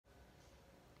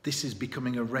This is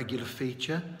becoming a regular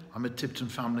feature. I'm at Tipton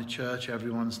Family Church.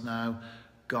 Everyone's now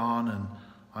gone, and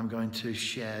I'm going to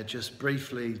share just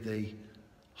briefly the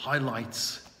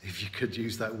highlights, if you could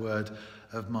use that word,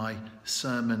 of my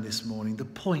sermon this morning, the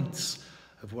points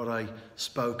of what I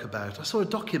spoke about. I saw a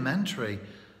documentary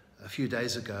a few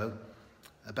days ago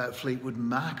about Fleetwood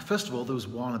Mac. First of all, there was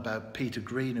one about Peter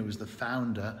Green, who was the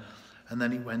founder, and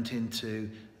then it went into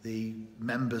the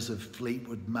members of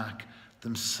Fleetwood Mac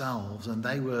themselves, and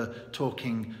they were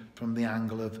talking from the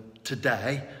angle of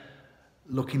today,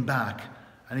 looking back,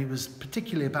 and it was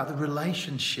particularly about the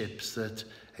relationships that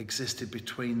existed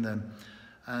between them.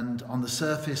 And on the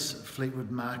surface,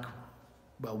 Fleetwood Mac,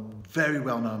 very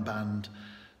well-known band.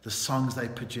 The songs they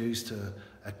produced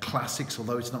are classics,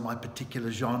 although it's not my particular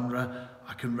genre.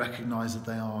 I can recognise that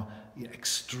they are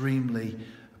extremely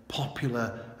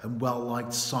popular and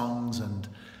well-liked songs, and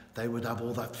they would have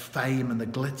all that fame and the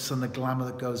glitz and the glamour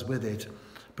that goes with it.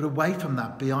 But away from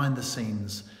that, behind the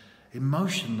scenes,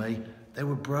 emotionally, they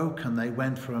were broken. They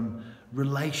went from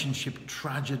relationship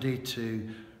tragedy to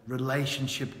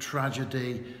relationship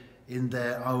tragedy in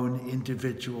their own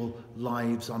individual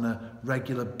lives on a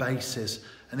regular basis.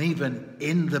 And even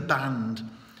in the band,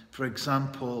 for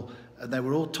example, they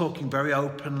were all talking very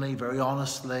openly, very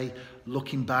honestly,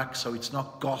 looking back, so it's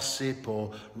not gossip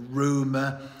or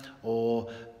rumour or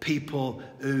people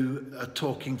who are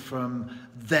talking from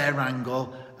their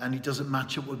angle and it doesn't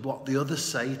match up with what the others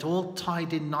say. It all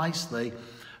tied in nicely.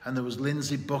 And there was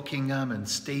Lindsay Buckingham and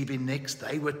Stevie Nicks.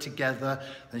 They were together,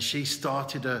 and she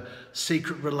started a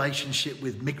secret relationship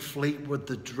with Mick Fleetwood,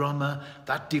 the drummer.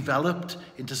 That developed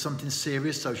into something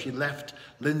serious, so she left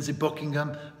Lindsay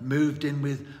Buckingham, moved in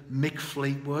with Mick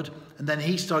Fleetwood, and then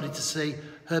he started to see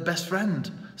her best friend,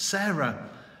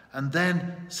 Sarah. And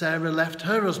then Sarah left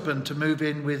her husband to move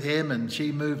in with him, and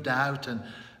she moved out, and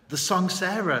the song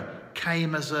Sarah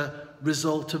came as a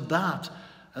result of that.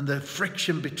 And the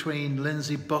friction between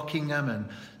Lindsay Buckingham and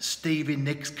Stevie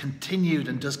Nicks continued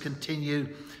and does continue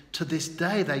to this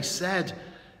day. They said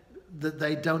that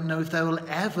they don't know if they will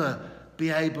ever be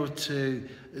able to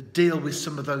deal with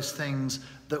some of those things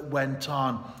that went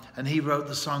on. And he wrote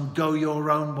the song Go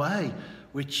Your Own Way,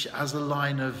 which has a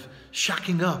line of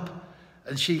shacking up.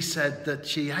 And she said that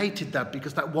she hated that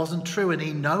because that wasn't true, and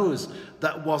he knows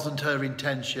that wasn't her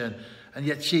intention. And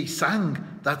yet she sang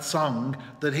that song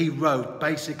that he wrote,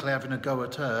 basically having a go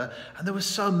at her. And there were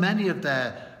so many of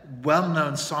their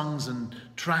well-known songs and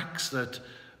tracks that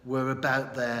were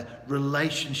about their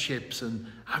relationships and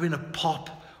having a pop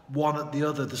one at the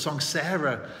other. The song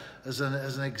Sarah as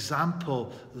an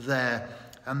example there.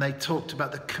 And they talked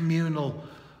about the communal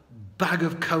bag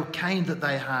of cocaine that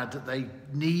they had, that they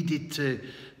needed to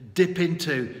dip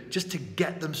into just to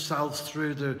get themselves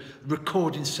through the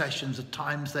recording sessions at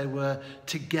times they were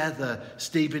together.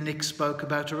 Stevie Nicks spoke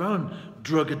about her own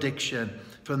drug addiction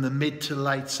from the mid to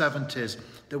late 70s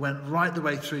that went right the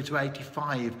way through to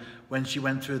 85 when she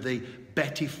went through the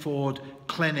Betty Ford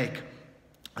Clinic.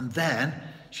 And then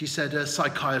she said a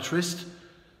psychiatrist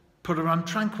put her on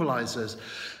tranquilizers.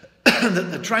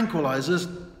 That the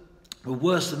tranquilizers were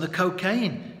worse than the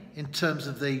cocaine in terms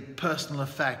of the personal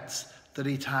effects that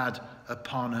it had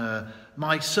upon her.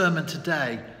 My sermon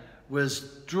today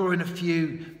was drawing a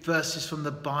few verses from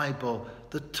the Bible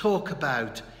that talk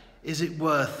about, is it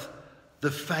worth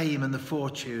the fame and the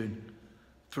fortune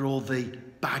for all the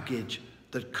baggage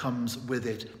that comes with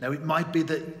it? Now, it might be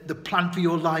that the plan for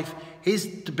your life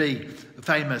is to be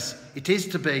famous. It is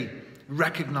to be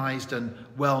recognised and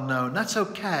well known. That's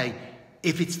okay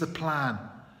if it's the plan.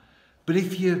 But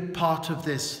if you're part of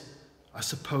this, I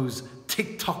suppose,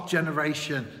 TikTok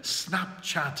generation,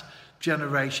 Snapchat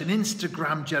generation,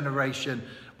 Instagram generation,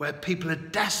 where people are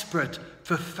desperate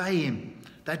for fame,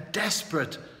 they're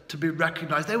desperate to be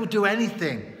recognised, they will do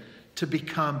anything to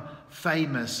become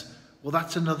famous, well,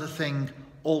 that's another thing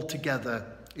altogether.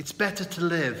 It's better to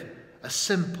live a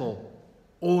simple,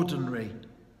 ordinary,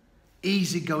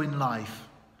 easygoing life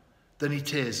than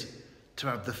it is to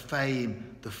have the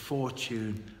fame, the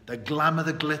fortune, the glamour,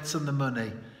 the glitz and the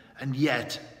money, and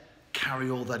yet carry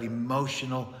all that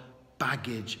emotional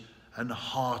baggage and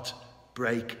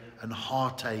heartbreak and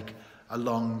heartache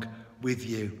along with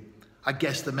you. I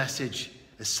guess the message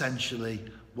essentially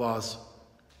was,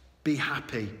 be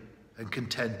happy and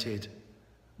contented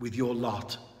with your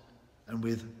lot and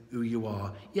with who you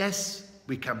are. Yes,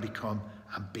 we can become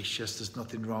ambitious. There's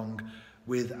nothing wrong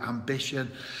with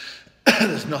ambition.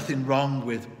 There's nothing wrong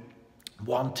with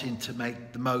wanting to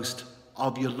make the most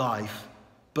of your life,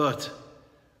 but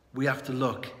we have to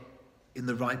look in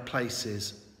the right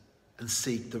places and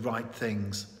seek the right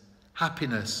things.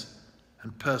 Happiness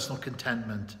and personal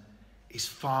contentment is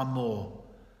far more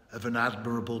of an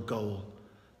admirable goal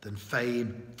than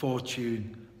fame,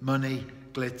 fortune, money,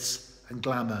 glitz and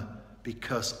glamour,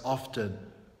 because often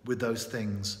with those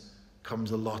things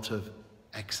comes a lot of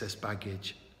excess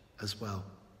baggage as well.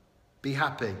 Be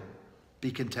happy,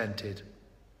 be contented,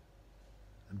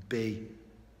 and be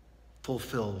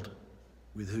fulfilled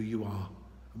with who you are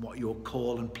and what your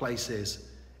call and place is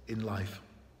in life.